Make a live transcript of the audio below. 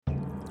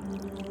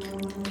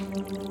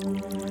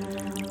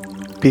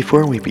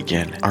Before we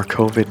begin our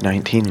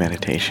COVID-19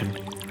 meditation,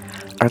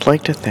 I'd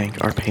like to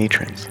thank our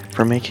patrons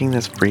for making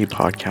this free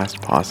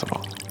podcast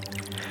possible.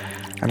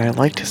 And I'd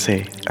like to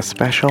say a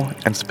special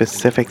and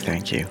specific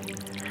thank you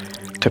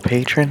to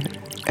patron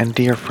and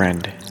dear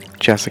friend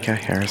Jessica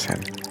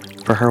Harrison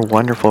for her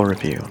wonderful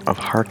review of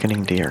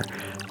Harkening Deer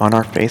on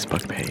our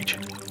Facebook page.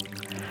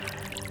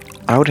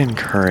 I would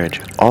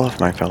encourage all of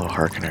my fellow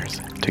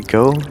Harkeners to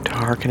go to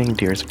Harkening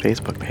Deer's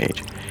Facebook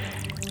page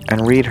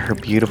and read her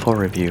beautiful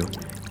review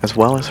as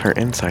well as her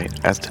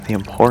insight as to the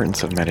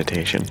importance of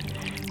meditation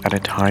at a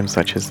time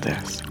such as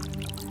this.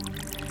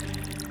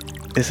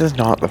 This is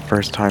not the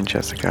first time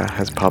Jessica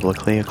has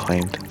publicly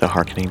acclaimed the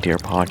Harkening Deer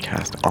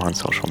podcast on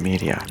social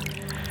media,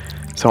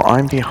 so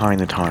I'm behind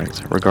the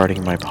times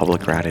regarding my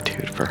public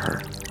gratitude for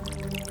her.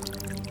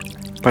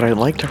 But I'd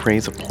like to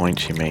raise a point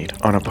she made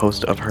on a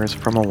post of hers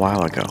from a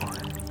while ago.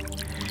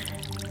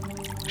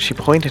 She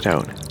pointed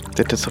out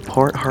that to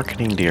support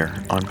Harkening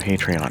Deer on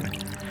Patreon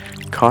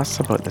costs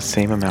about the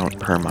same amount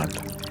per month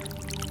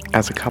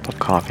as a cup of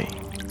coffee.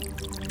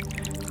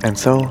 And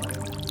so,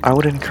 I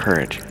would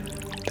encourage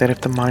that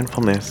if the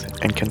mindfulness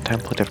and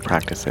contemplative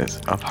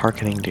practices of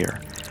Harkening Deer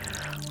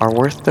are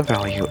worth the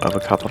value of a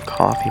cup of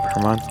coffee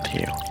per month to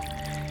you,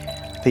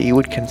 that you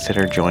would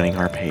consider joining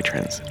our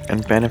patrons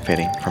and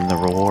benefiting from the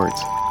rewards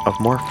of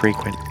more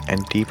frequent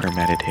and deeper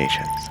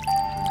meditations.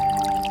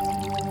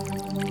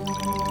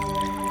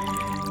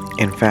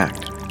 In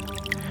fact,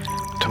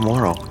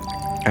 tomorrow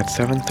at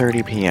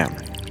 7:30 p.m.,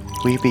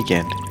 we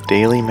begin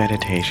daily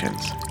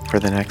meditations for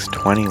the next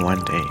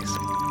 21 days,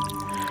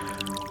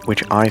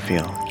 which I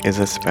feel is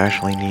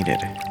especially needed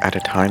at a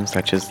time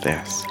such as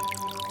this.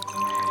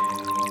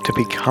 To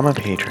become a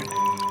patron,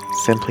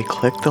 simply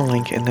click the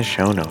link in the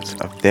show notes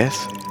of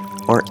this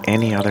or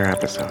any other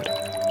episode,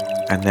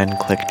 and then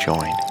click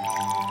join.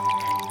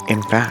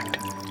 In fact,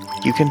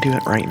 you can do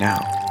it right now,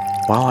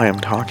 while I am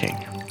talking.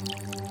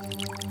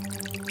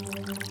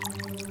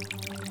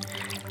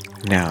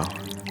 Now,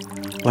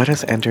 let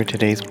us enter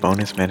today's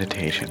bonus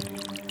meditation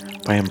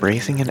by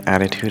embracing an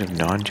attitude of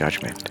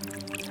non-judgment,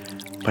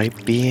 by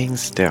being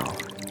still,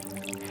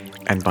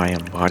 and by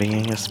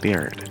embodying a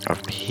spirit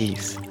of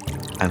peace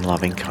and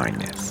loving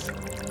kindness.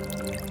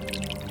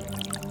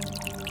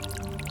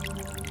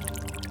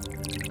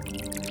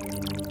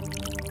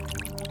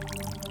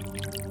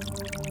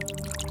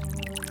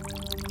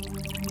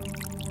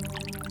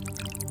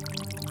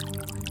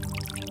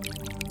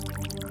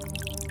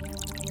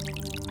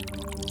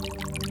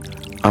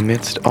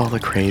 Amidst all the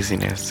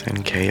craziness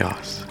and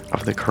chaos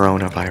of the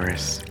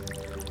coronavirus,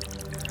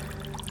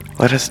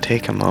 let us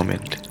take a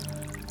moment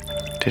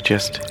to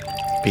just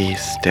be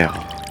still.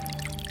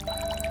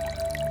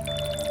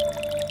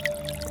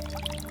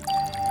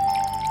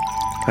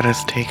 Let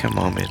us take a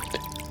moment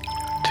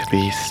to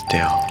be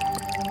still.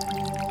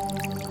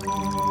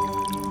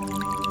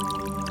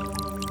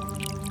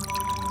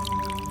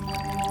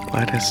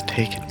 Let us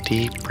take a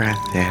deep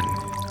breath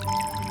in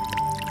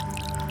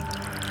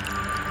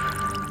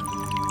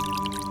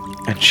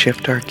and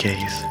shift our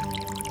gaze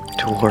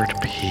toward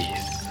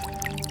peace.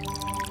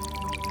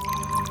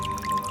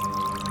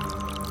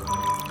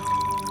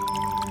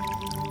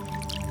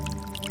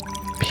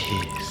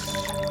 Peace.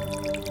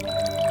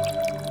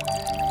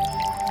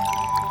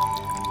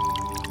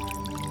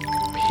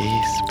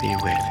 Peace be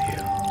with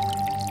you.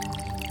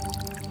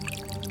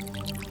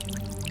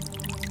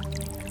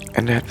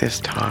 And at this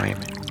time,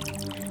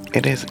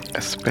 it is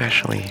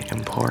especially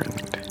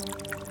important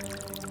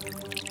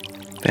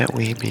that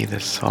we be the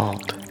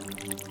salt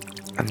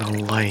and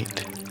the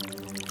light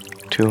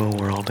to a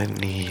world in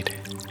need,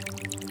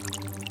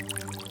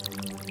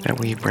 that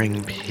we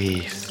bring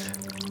peace,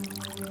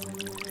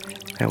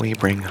 that we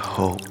bring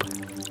hope,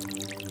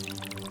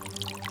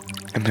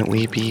 and that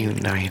we be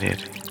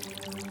united.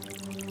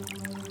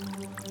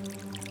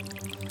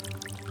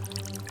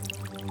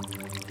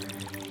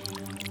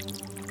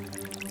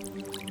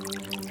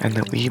 And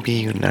that we be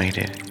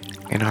united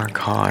in our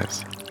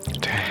cause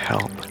to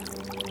help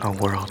a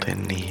world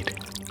in need.